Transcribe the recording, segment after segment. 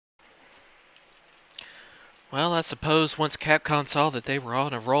Well, I suppose once Capcom saw that they were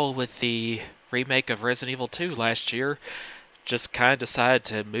on a roll with the remake of Resident Evil 2 last year, just kind of decided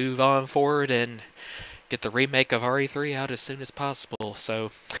to move on forward and get the remake of RE3 out as soon as possible.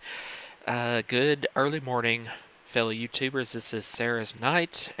 So, good early morning, fellow YouTubers. This is Sarah's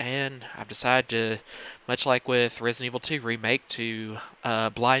night, and I've decided to, much like with Resident Evil 2 remake, to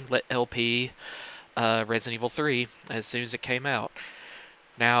blind LP Resident Evil 3 as soon as it came out.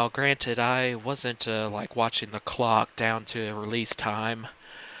 Now, granted, I wasn't like watching the clock down to release time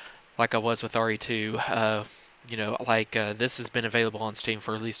like I was with RE2. This has been available on Steam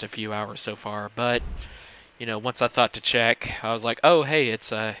for at least a few hours so far, but once I thought to check, I was like, oh, hey,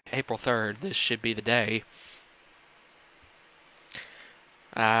 it's April 3rd. This should be the day.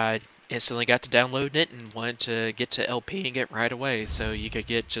 I instantly got to download it and wanted to get to LPing it right away so you could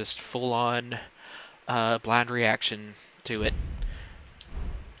get just full-on blind reaction to it.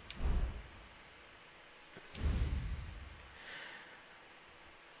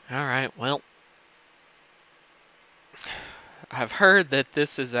 Alright, well, I've heard that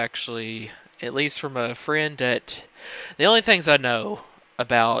this is actually, at least from a friend, that the only things I know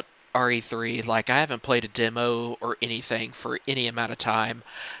about RE3, like I haven't played a demo or anything for any amount of time.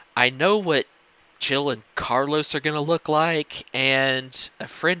 I know what Jill and Carlos are going to look like, and a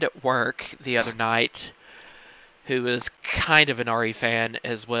friend at work the other night who is kind of an RE fan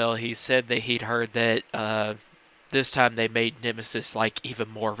as well, he said that he'd heard that this time they made Nemesis like even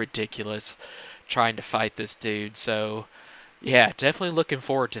more ridiculous trying to fight this dude. So yeah, definitely looking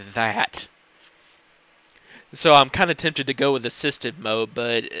forward to that. So I'm kind of tempted to go with assisted mode,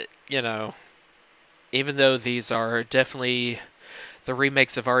 but even though these are definitely the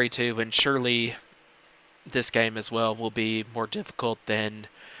remakes of RE2, and surely this game as well will be more difficult than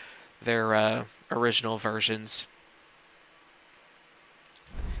their original versions.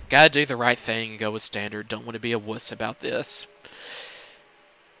 Gotta do the right thing and go with standard. Don't want to be a wuss about this.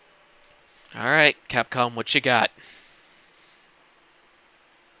 Alright, Capcom, what you got?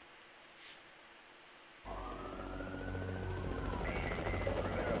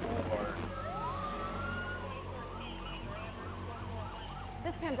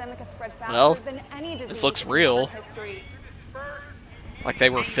 This pandemic has spread faster Well, than any disease this looks in real. history. Like they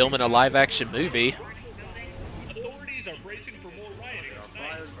were filming a live-action movie. Authorities are bracing for more rioting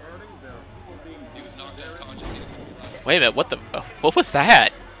tonight. He was knocked unconscious. Wait a minute, what was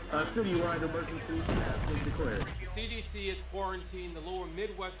that? A citywide emergency has been declared. The CDC has quarantined the lower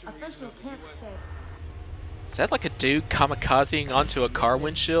Midwestern region Officials of the can't U.S. say. Is that like a dude kamikazing onto a car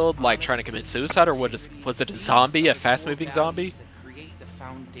windshield, like trying to commit suicide, or was it a zombie, a fast-moving zombie? That create the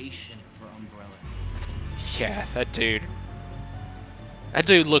foundation for Umbrella. Yeah, that dude. That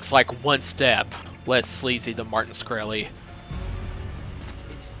dude looks like one step less sleazy than Martin Shkreli.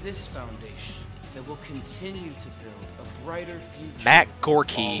 It's this foundation that will continue to build a brighter future. Matt for all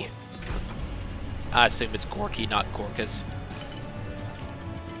Gorky. of us. I assume it's Gorky, not Gorkus.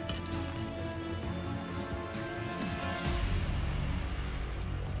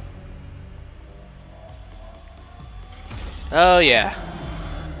 Oh yeah.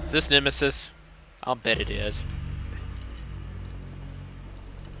 Is this Nemesis? I'll bet it is.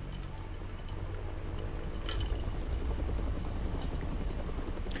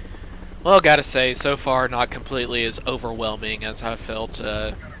 Well, gotta say, so far not completely as overwhelming as I felt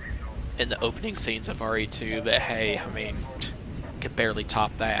in the opening scenes of RE2, but hey, I mean, can barely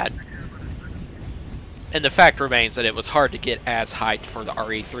top that. And the fact remains that it was hard to get as hyped for the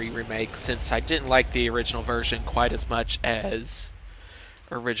RE3 remake, since I didn't like the original version quite as much as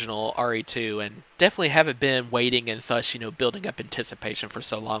original RE2, and definitely haven't been waiting and thus, building up anticipation for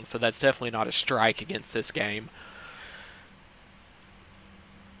so long, so that's definitely not a strike against this game.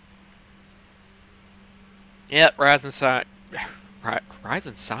 Yep, rise and shine. Rise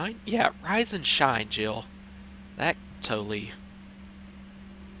and shine? Yeah, rise and shine, Jill. That totally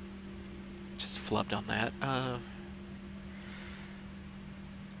just flubbed on that.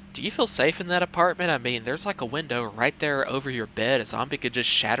 Do you feel safe in that apartment? I mean, there's like a window right there over your bed. A zombie could just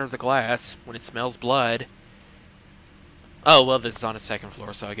shatter the glass when it smells blood. Oh, well, this is on a second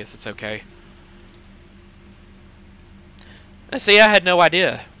floor, so I guess it's okay. See, I had no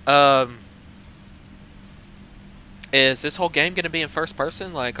idea. Is this whole game going to be in first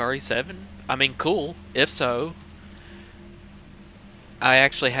person like RE7? I mean, cool, if so. I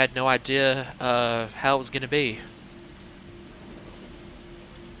actually had no idea how it was going to be.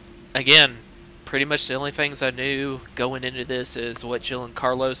 Again, pretty much the only things I knew going into this is what Jill and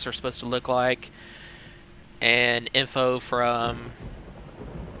Carlos are supposed to look like, and info from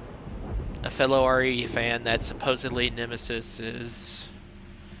a fellow RE fan that supposedly Nemesis is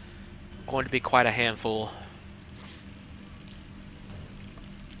going to be quite a handful.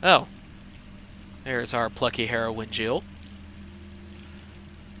 Oh. There's our plucky heroine, Jill.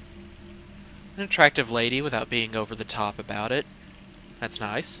 An attractive lady without being over the top about it. That's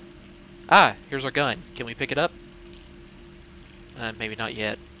nice. Ah, here's our gun. Can we pick it up? Maybe not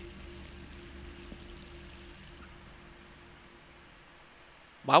yet.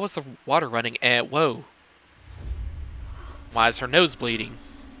 Why was the water running? Whoa. Why is her nose bleeding?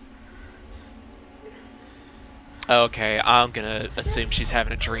 Okay, I'm gonna assume she's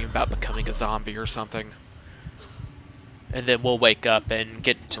having a dream about becoming a zombie or something. And then we'll wake up and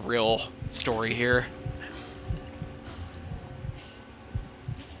get to real story here.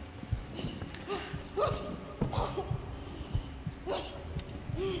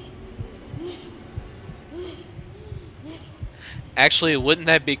 Actually, wouldn't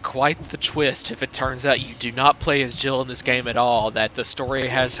that be quite the twist if it turns out you do not play as Jill in this game at all, that the story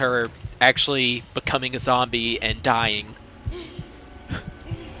has her actually becoming a zombie and dying.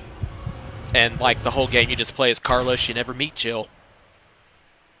 And like the whole game you just play as Carlos, you never meet Jill.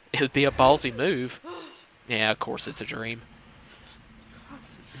 It would be a ballsy move. Yeah, of course it's a dream.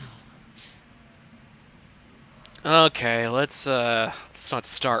 Okay, let's not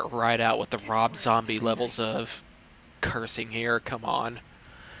start right out with the Rob Zombie levels of cursing here. Come on.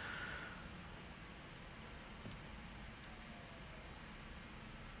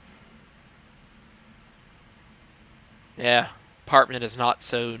 Yeah, apartment is not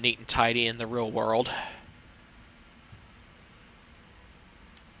so neat and tidy in the real world.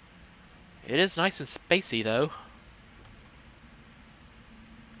 It is nice and spacey, though.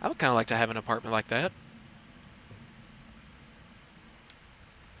 I would kind of like to have an apartment like that.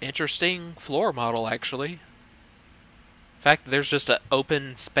 Interesting floor model, actually. In fact, there's just an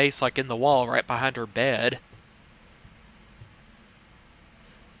open space like in the wall right behind her bed.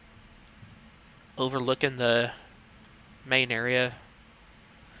 Overlooking the main area.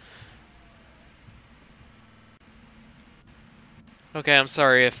 Okay, I'm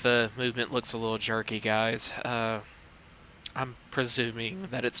sorry if the movement looks a little jerky, guys. I'm presuming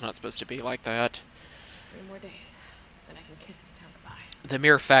that it's not supposed to be like that. 3 more days, then I can kiss this town goodbye. The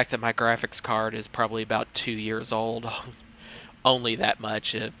mere fact that my graphics card is probably about 2 years old, only that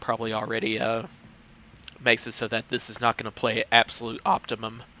much, it probably already makes it so that this is not going to play at absolute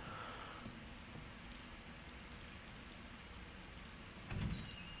optimum.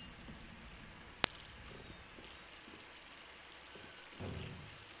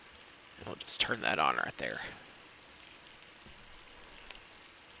 I'll just turn that on right there.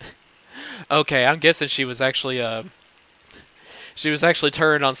 Okay, I'm guessing she was actually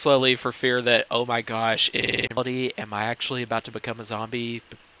turned on slowly for fear that, oh my gosh, in reality, am I actually about to become a zombie?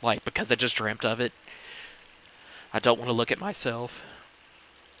 Like, because I just dreamt of it. I don't want to look at myself.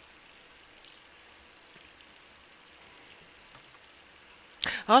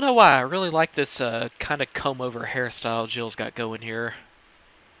 I don't know why, I really like this kind of comb-over hairstyle Jill's got going here.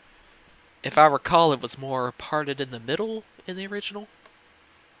 If I recall, it was more parted in the middle in the original.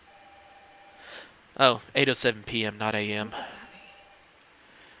 Oh, 8:07 p.m., not a.m.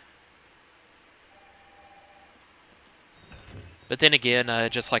 But then again,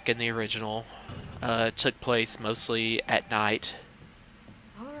 just like in the original, it took place mostly at night.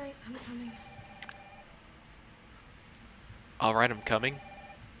 Alright, I'm coming. Alright, I'm coming.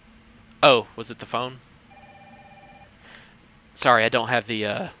 Oh, was it the phone? Sorry, I don't have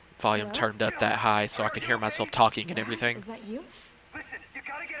the volume Hello? turned up that high so I can hear myself talking and everything. Is that you? Listen, you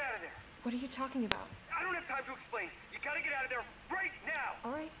gotta get out of there. What are you talking about? I don't have time to explain. You gotta get out of there right now.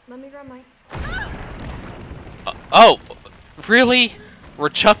 Alright, let me grab my... Oh, really? We're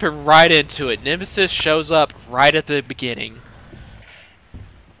jumping right into it. Nemesis shows up right at the beginning.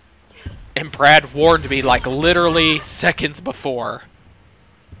 And Brad warned me like literally seconds before.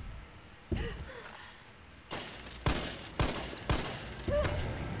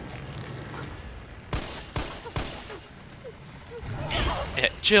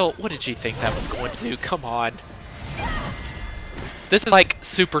 Jill, what did you think that was going to do? Come on. This is like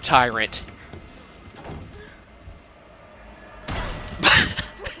Super Tyrant.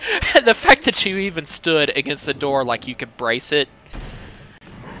 The fact that you even stood against the door like you could brace it.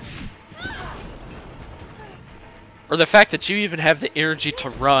 Or the fact that you even have the energy to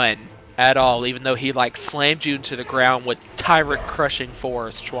run at all, even though he like slammed you into the ground with Tyrant crushing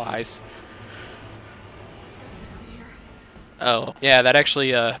force twice. Oh, yeah, that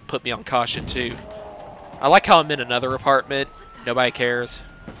actually put me on caution too. I like how I'm in another apartment. Nobody cares.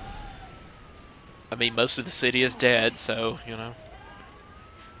 I mean, most of the city is dead, so, you know.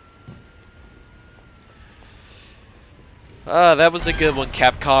 That was a good one,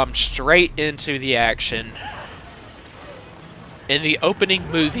 Capcom. Straight into the action. In the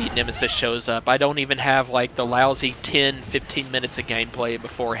opening movie, Nemesis shows up. I don't even have like the lousy 10-15 minutes of gameplay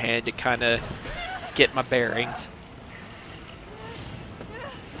beforehand to kind of get my bearings.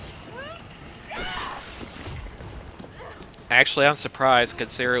 Actually, I'm surprised,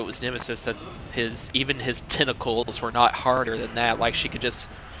 considering it was Nemesis, that even his tentacles were not harder than that. Like, she could just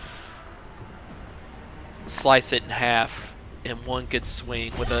slice it in half in one good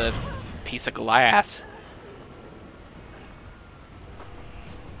swing with a piece of glass.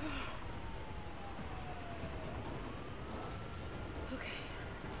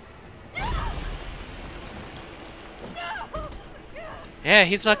 Yeah,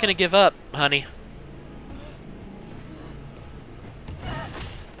 he's not gonna give up, honey.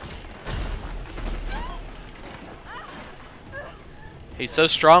 He's so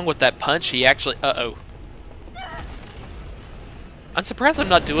strong with that punch, he actually... Uh-oh. I'm surprised I'm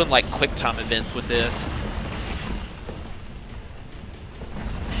not doing, like, quick time events with this.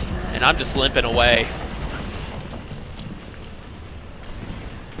 And I'm just limping away.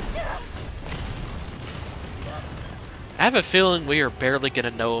 I have a feeling we are barely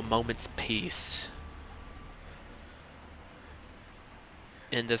gonna know a moment's peace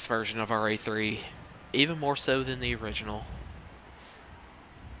in this version of RA3, even more so than the original.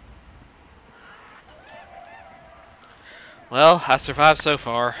 Well, I survived so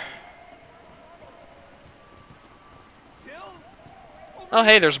far. Oh,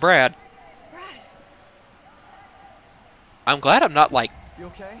 hey, there's Brad. I'm glad I'm not, like,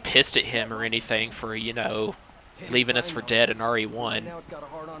 pissed at him or anything for, you know, leaving us for dead in RE1. Now it's got a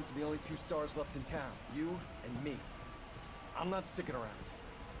hard on for the only 2 stars left in town. You and me. I'm not sticking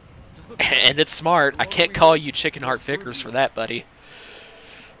around. And it's smart. I can't call you chicken heart Vickers for that, buddy.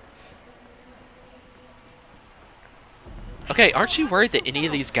 Okay, aren't you worried that any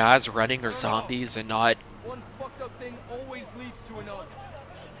of these guys running are zombies and not... One fucked up thing always leads to another.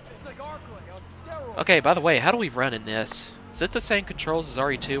 It's like Arclay on steroids. Okay, by the way, how do we run in this? Is it the same controls as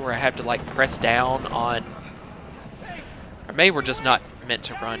RE2 where I have to, like, press down on... Or maybe we're just not meant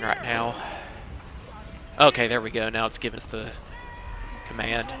to run right now. Okay, there we go. Now it's giving us the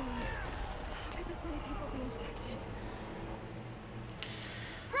command. How could this many people be infected?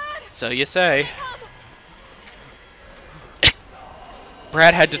 So you say.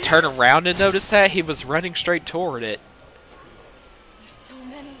 Brad had to turn around and notice that. He was running straight toward it. There's so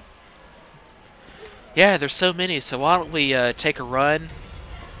many. Yeah, there's so many. So why don't we take a run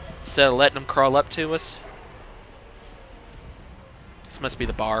instead of letting them crawl up to us? This must be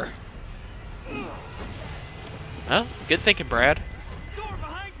the bar. Oh, good thinking, Brad.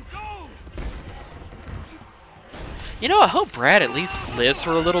 You know, I hope Brad at least lives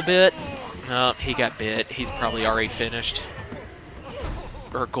for a little bit. No, he got bit. He's probably already finished.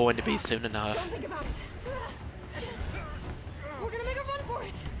 Or going to be soon enough. Don't think about it. We're gonna make a run for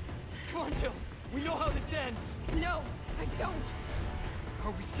it. Come on, Jill. We know how this ends. No, I don't.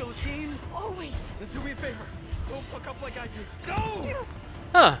 Are we still a team? Always. Then do me a favor. Don't fuck up like I do. Go!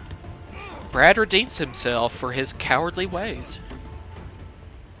 Huh. Brad redeems himself for his cowardly ways.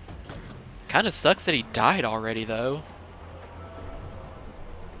 Kinda sucks that he died already, though.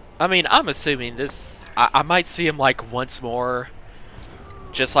 I mean, I'm assuming this... I might see him, like, once more,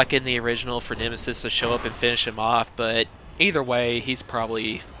 just like in the original, for Nemesis to show up and finish him off, but either way, he's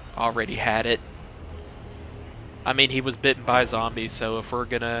probably already had it. I mean, he was bitten by a zombie, so if we're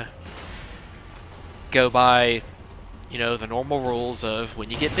gonna go by, you know, the normal rules of when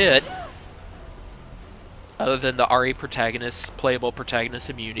you get bit, other than the RE protagonist, playable protagonist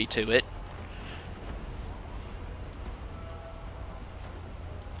immunity to it.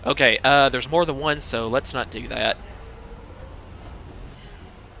 Okay, there's more than one, so let's not do that.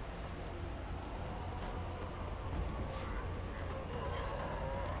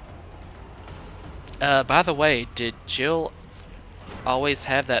 By the way, did Jill always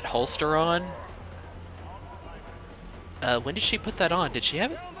have that holster on? When did she put that on? Did she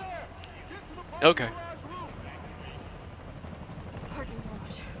have it? Okay.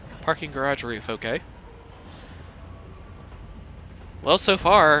 Parking garage roof, okay. Well, so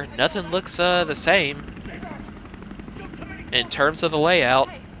far, nothing looks the same in terms of the layout.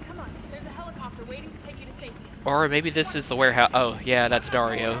 Hey, come on. There's a helicopter waiting to take you to safety. Or maybe this is the warehouse. Oh, yeah, that's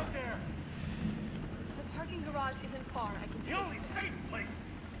Dario. The parking garage isn't far. I can tell you.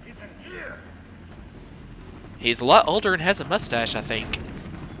 He's a lot older and has a mustache, I think.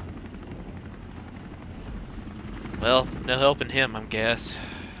 Well, no helping him, I guess.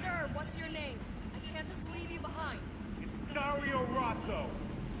 Sir, what's your name? I can't just leave you behind. It's Dario Rosso.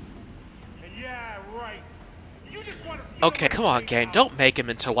 And yeah, right. You just want to steal Okay, my come on, playground. game. Don't make him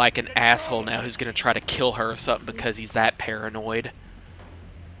into like an asshole now who's gonna try to kill her or something because he's that paranoid.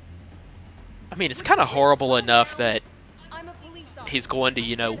 I mean, it's kind of horrible enough that I'm a police officer. he's going to,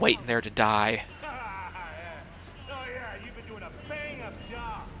 you know, wait in there to die. Oh yeah, you've been doing a bang-up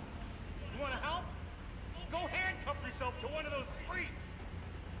job. You want to help? Go handcuff yourself to one of those freaks.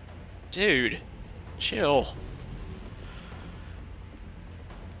 Dude, chill.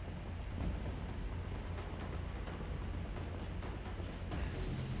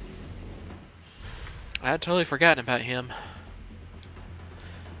 I had totally forgotten about him.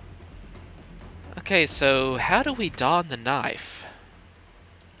 Okay, so how do we don the knife?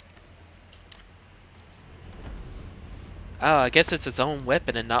 Oh, I guess it's its own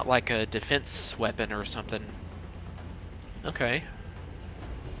weapon and not like a defense weapon or something. Okay.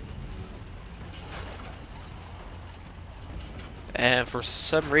 And for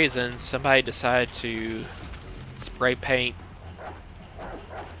some reason, somebody decided to spray paint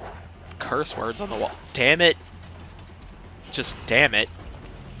curse words on the wall. Damn it. Just damn it.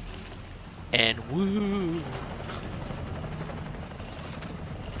 And woo.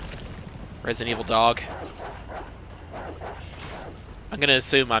 Resident Evil dog. I'm gonna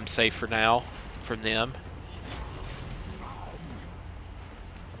assume I'm safe for now from them.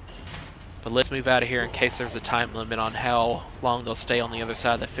 But let's move out of here in case there's a time limit on how long they'll stay on the other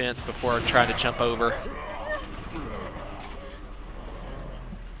side of the fence before trying to jump over.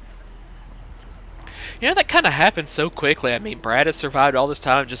 You know, that kind of happened so quickly. I mean, Brad has survived all this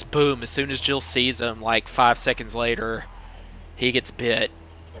time, just boom, as soon as Jill sees him, like 5 seconds later, he gets bit.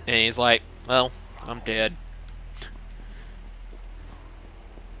 And he's like, well, I'm dead.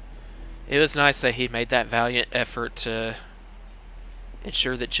 It was nice that he made that valiant effort to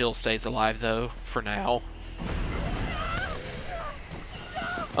ensure that Jill stays alive, though, for now.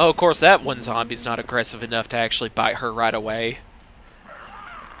 Oh, of course, that one zombie's not aggressive enough to actually bite her right away.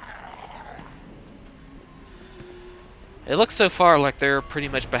 It looks so far like they're pretty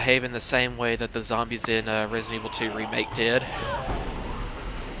much behaving the same way that the zombies in Resident Evil 2 Remake did.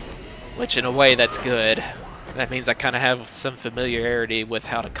 Which, in a way, that's good. That means I kind of have some familiarity with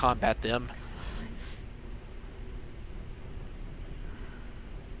how to combat them.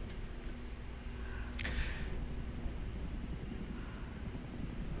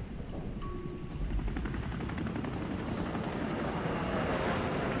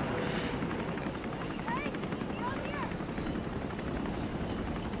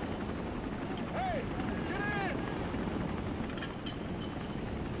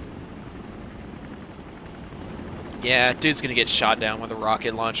 Yeah, dude's gonna get shot down with a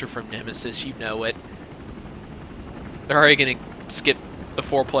rocket launcher from Nemesis, you know it. They're already gonna skip the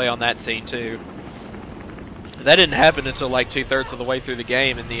foreplay on that scene too. That didn't happen until like 2/3 of the way through the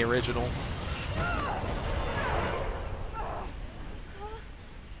game in the original.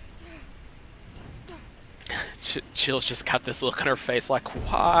 Jill's just got this look on her face like,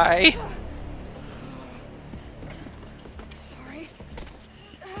 why? Sorry.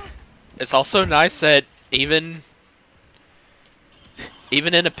 It's also nice that even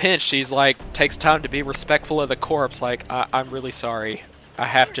in a pinch, she's like, takes time to be respectful of the corpse, like, I'm really sorry. I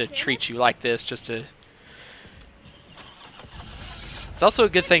have to treat you like this just to... It's also a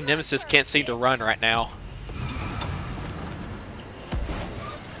good thing Nemesis can't seem to run right now.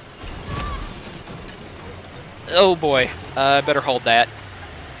 Oh boy, I better hold that.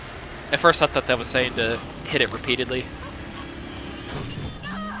 At first I thought that was saying to hit it repeatedly.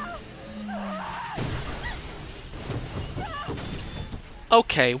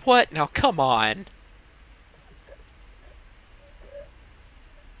 Okay, what? Now come on.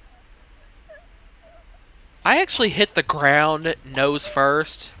 I actually hit the ground nose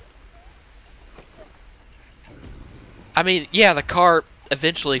first. I mean, yeah, the car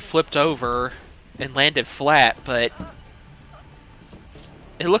eventually flipped over and landed flat, but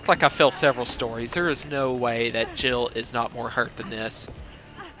it looked like I fell several stories. There is no way that Jill is not more hurt than this.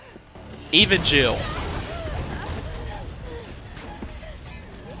 Even Jill.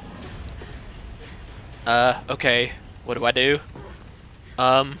 Okay. What do I do?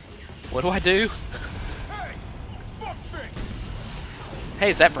 What do I do? Hey,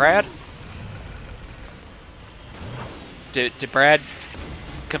 is that Brad? Did Brad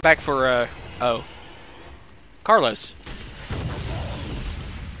come back for, oh. Carlos.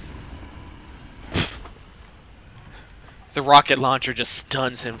 The rocket launcher just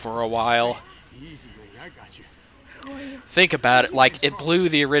stuns him for a while. Easy, I got you. Think about it, like, it blew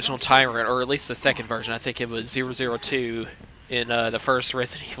the original Tyrant, or at least the second version. I think it was 002 in the first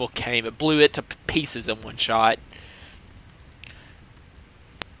Resident Evil game. It blew it to pieces in one shot.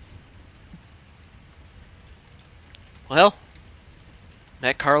 Well,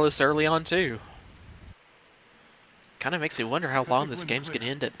 met Carlos early on too. Kind of makes me wonder how long this game's going to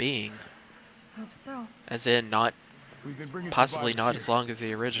end up being. Hope so. As in, not We've been bringing possibly not survivors as here. long as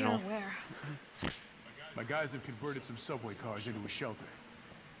the original. Yeah, where? My guys have converted some subway cars into a shelter.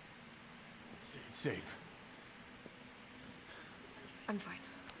 It's safe. I'm fine.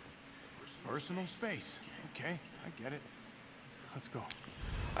 Personal space. Okay, I get it. Let's go.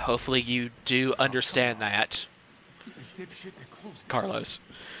 Hopefully you do understand that, Who's the dipshit that closed this? Carlos.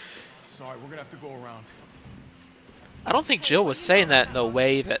 Sorry, we're gonna have to go around. I don't think Jill was saying that in the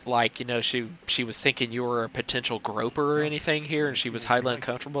way that, like, you know, she was thinking you were a potential groper or anything here, and she was highly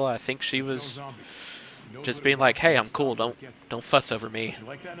uncomfortable. I think she was just being like, "Hey, I'm cool. Don't fuss over me." You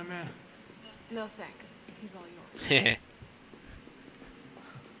like that in a man? No thanks. He's all yours. Heh.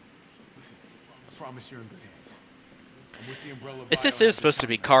 Listen, I promise you're in good hands. I'm with the Umbrella If this Bio is supposed to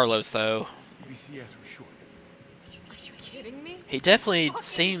be Combat Carlos, Systems. though, BCS for short. Are you kidding me? he definitely Fucking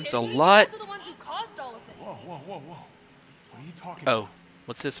seems a kidding me? lot. Those are the ones who caused all of this. Whoa, whoa, whoa, whoa. What are you talking Oh, about?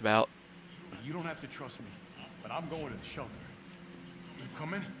 what's this about? You don't have to trust me, but I'm going to the shelter. You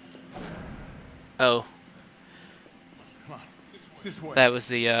coming? Oh, Come on. It's this way. that was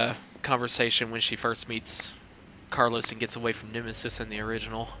the conversation when she first meets Carlos and gets away from Nemesis in the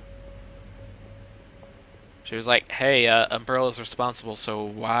original. She was like, "Hey, Umbrella's responsible, so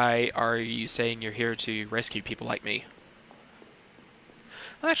why are you saying you're here to rescue people like me?"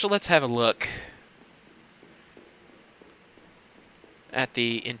 Well, actually, let's have a look at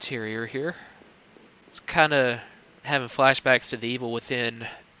the interior here. It's kind of having flashbacks to the Evil Within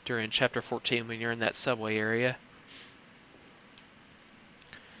during Chapter 14 when you're in that subway area.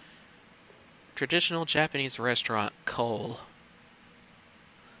 Traditional Japanese restaurant, Cole.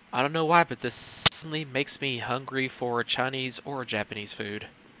 I don't know why, but this suddenly makes me hungry for Chinese or Japanese food.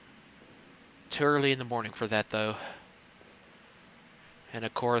 Too early in the morning for that, though. And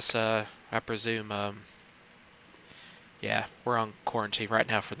of course, I presume, yeah, we're on quarantine right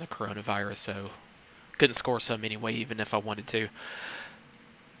now for the coronavirus, so couldn't score some anyway, even if I wanted to.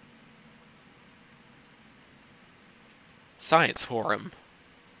 Science Forum.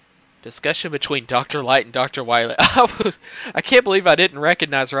 Discussion between Dr. Light and Dr. Wiley. I can't believe I didn't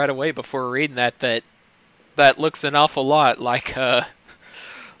recognize right away before reading that looks an awful lot like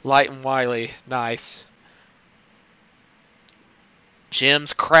Light and Wiley. Nice.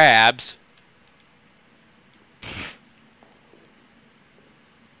 Jim's crabs.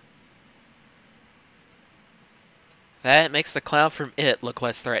 That makes the clown from It look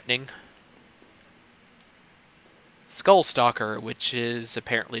less threatening. Skullstalker, which is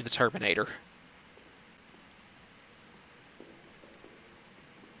apparently the Terminator.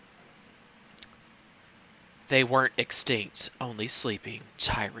 They weren't extinct, only sleeping.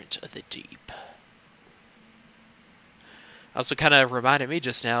 Tyrant of the deep. Also kind of reminded me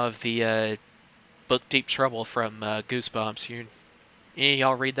just now of the book Deep Trouble from Goosebumps. Any of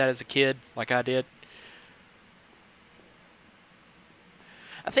y'all read that as a kid, like I did?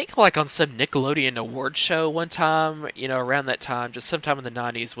 I think like on some Nickelodeon award show one time, you know, around that time, just sometime in the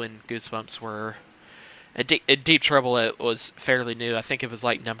 90s when Goosebumps were... In Deep Trouble, it was fairly new. I think it was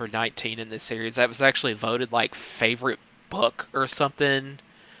like number 19 in this series. That was actually voted like favorite book or something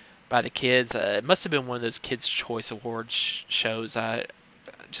by the kids. It must have been one of those Kids' Choice Awards shows. I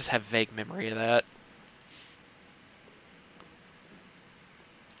just have vague memory of that.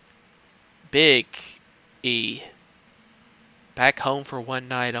 Big E. Back home for one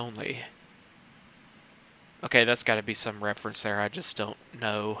night only. Okay, that's got to be some reference there. I just don't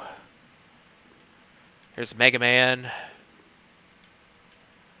know. There's Mega Man.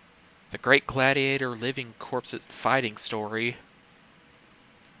 The Great Gladiator Living Corpses Fighting Story.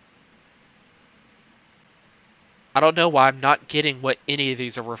 I don't know why I'm not getting what any of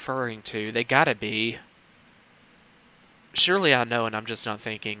these are referring to. They gotta be. Surely I know and I'm just not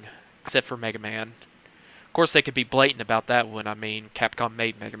thinking. Except for Mega Man. Of course, they could be blatant about that one. I mean, Capcom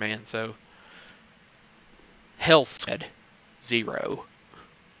made Mega Man, so... Hellstead. 0.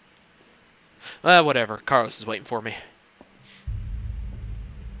 Whatever. Carlos is waiting for me.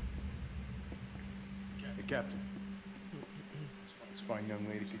 Hey, Captain. This fine young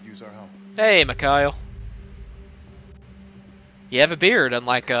lady could use our help. Hey, Mikhail. You have a beard,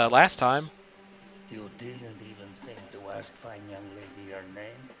 unlike last time. You didn't even think to ask fine young lady her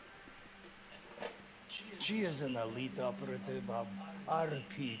name? She is an elite operative of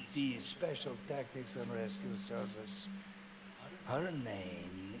RPD, Special Tactics and Rescue Service. Her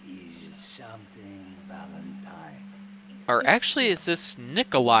name is something Valentine. Or actually, is this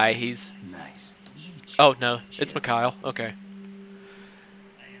Nikolai? He's... Nice to meet you. Oh, no. It's Mikhail. Okay.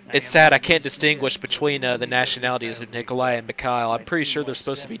 It's sad I can't distinguish between the nationalities of Nikolai and Mikhail. I'm pretty sure they're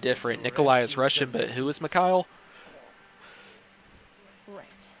supposed to be different. Nikolai is Russian, but who is Mikhail? Right.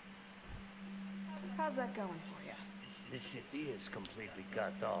 How's that going for you? The city is completely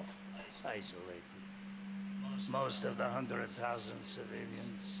cut off, isolated. Most of the 100,000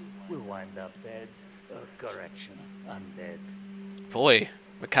 civilians will wind up dead, or correction, undead. Boy,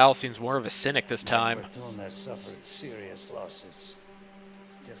 Mikhail seems more of a cynic this time. My platoon has suffered serious losses.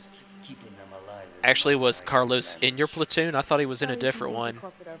 Just keeping them alive. Actually, was Carlos in your platoon? I thought he was in a different one.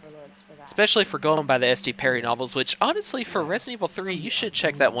 Especially for going by the S.D. Perry novels, which honestly, for Resident Evil 3, you should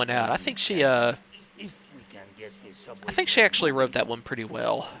check that one out. I think she actually wrote that one pretty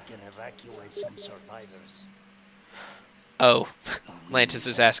well. We can evacuate some survivors. Oh, Lantis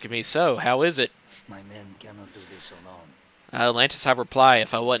is asking me, so, how is it? My men cannot do this alone. Lantis, I reply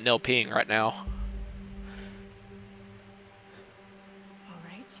if I wasn't LPing right now.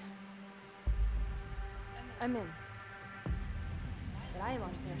 Alright. I'm in. But I am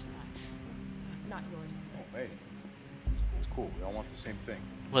on their side, not yours. Oh, hey. It's cool. We all want the same thing.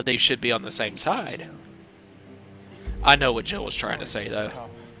 Well, they should be on the same side. I know what Jill was trying to say, though.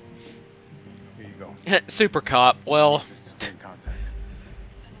 Here you go. Super Cop, well, This is in contact.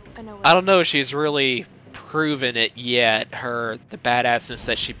 I don't know if she's really proven it yet, the badassness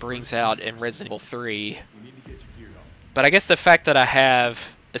that she brings out in Resident Evil 3. But I guess the fact that I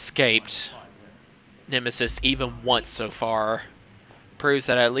have escaped Nemesis even once so far proves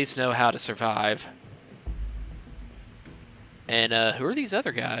that I at least know how to survive. And who are these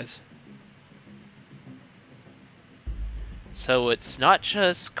other guys? So it's not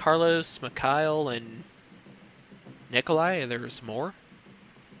just Carlos, Mikhail, and Nikolai, there's more?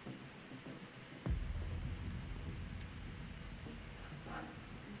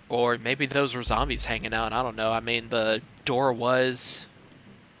 Or maybe those were zombies hanging out, I don't know. I mean, the door was...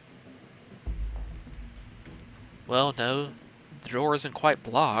 Well, no, the door isn't quite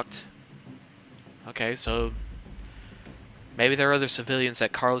blocked. Okay, so maybe there are other civilians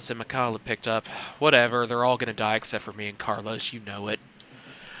that Carlos and Mikhail have picked up. Whatever, they're all gonna die except for me and Carlos, you know it.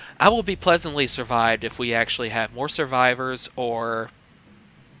 I will be pleasantly survived if we actually have more survivors or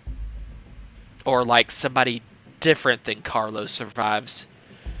like somebody different than Carlos survives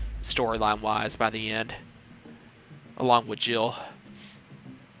storyline wise by the end, along with Jill.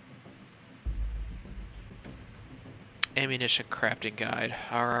 Ammunition crafting guide.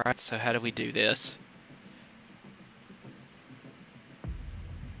 Alright, so how do we do this?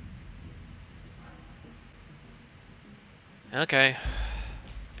 Okay.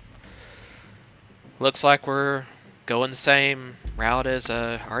 Looks like we're going the same route as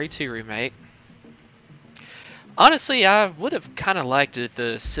RE2 Remake. Honestly, I would have kind of liked it if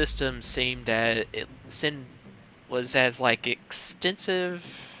the system seemed as was as like extensive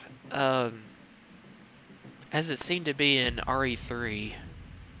as it seemed to be in RE3.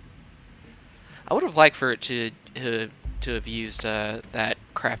 I would have liked for it to have used that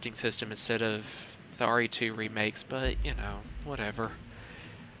crafting system instead of the RE2 remakes, but you know, whatever.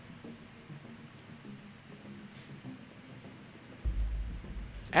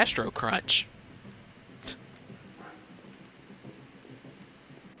 Astro Crunch.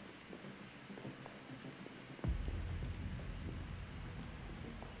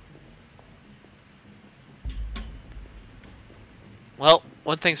 Well,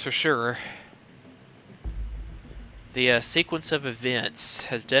 one thing's for sure. The sequence of events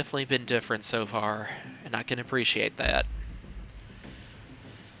has definitely been different so far, and I can appreciate that.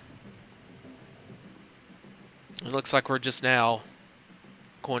 It looks like we're just now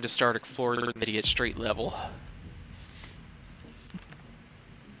going to start exploring the immediate street level.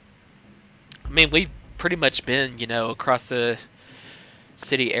 I mean, we've pretty much been, you know, across the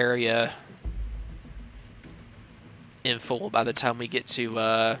city area in full by the time we get to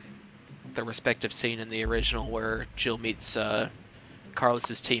the respective scene in the original where Jill meets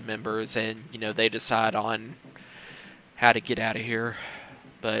Carlos's team members and, you know, they decide on how to get out of here.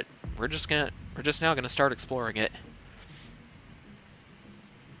 But we're just now gonna start exploring it.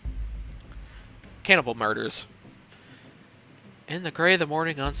 Cannibal murders. In the gray of the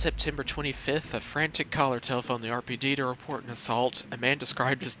morning on September 25th, a frantic caller telephoned the RPD to report an assault. A man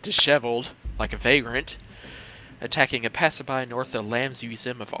described as disheveled, like a vagrant, attacking a passerby north of the Lamb's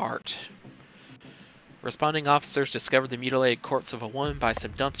Museum of Art. Responding officers discovered the mutilated corpse of a woman by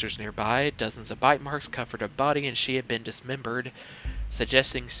some dumpsters nearby. Dozens of bite marks covered her body and she had been dismembered,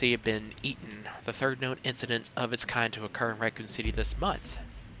 suggesting she had been eaten. The third known incident of its kind to occur in Raccoon City this month.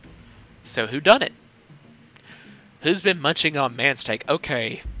 So who done it? Who's been munching on man's steak?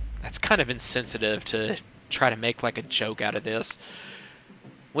 Okay, that's kind of insensitive to try to make like a joke out of this.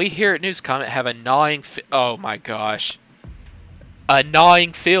 We here at News Comment have a gnawing oh my gosh. A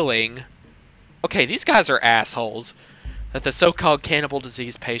gnawing feeling. Okay, these guys are assholes. That the so-called cannibal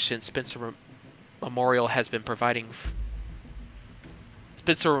disease patient Spencer Memorial has been providing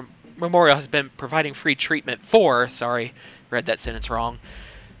free treatment for, sorry, read that sentence wrong,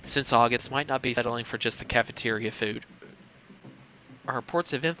 since August might not be settling for just the cafeteria food. Our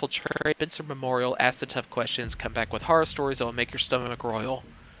reports have infiltrated Spencer Memorial, ask the tough questions, come back with horror stories that will make your stomach roil.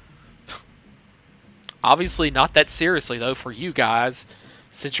 Obviously not that seriously though for you guys,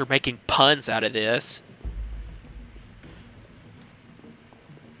 since you're making puns out of this.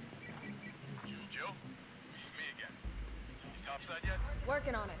 Joe, it's me again. You topside yet?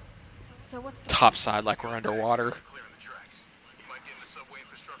 Working on it. So what's the Topside like we're underwater. Clearing the tracks. You might get the subway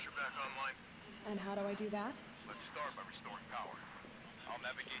infrastructure back online. And how do I do that? Let's start by restoring power. I'll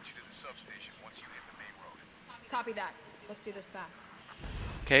navigate you to the substation once you hit the main road. Copy that. Let's do this fast.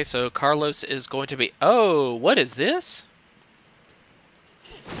 Okay, so Carlos is going to be... Oh, what is this?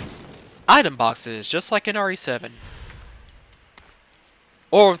 Item boxes, just like in RE7.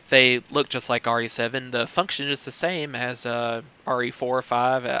 Or they look just like RE7. The function is the same as RE4 or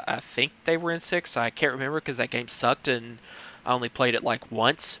 5. I think they were in 6. I can't remember because that game sucked and I only played it like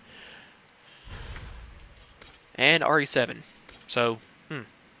once. And RE7. So,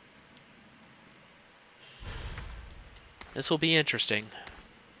 this will be interesting.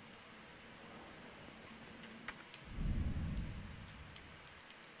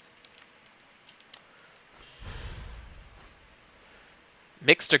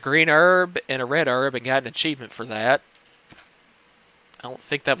 Mixed a green herb and a red herb and got an achievement for that. I don't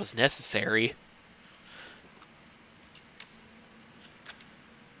think that was necessary.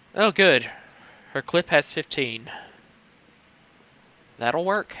 Oh, good. Her clip has 15. That'll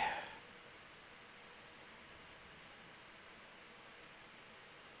work.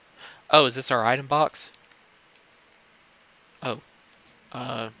 Oh, is this our item box? Oh.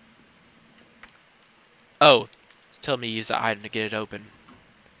 Oh. It's telling me to use the item to get it open.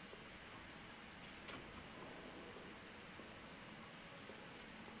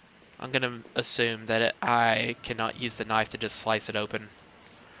 I'm gonna assume that I cannot use the knife to just slice it open.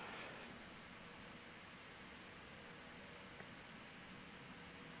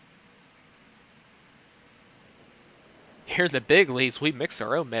 Here in the big leagues, we mix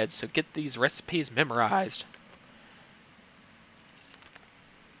our own meds, so get these recipes memorized.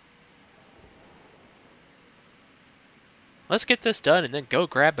 Let's get this done and then go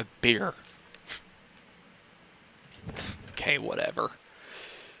grab a beer. Okay, whatever.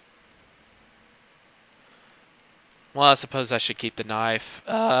 Well, I suppose I should keep the knife.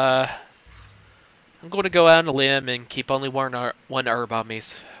 I'm going to go out on a limb and keep only one herb on me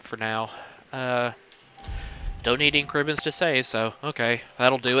for now. Don't need ink ribbons to save, so okay,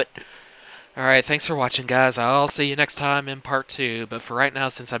 that'll do it. Alright, thanks for watching, guys. I'll see you next time in part 2, but for right now,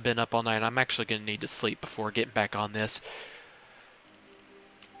 since I've been up all night, I'm actually going to need to sleep before getting back on this.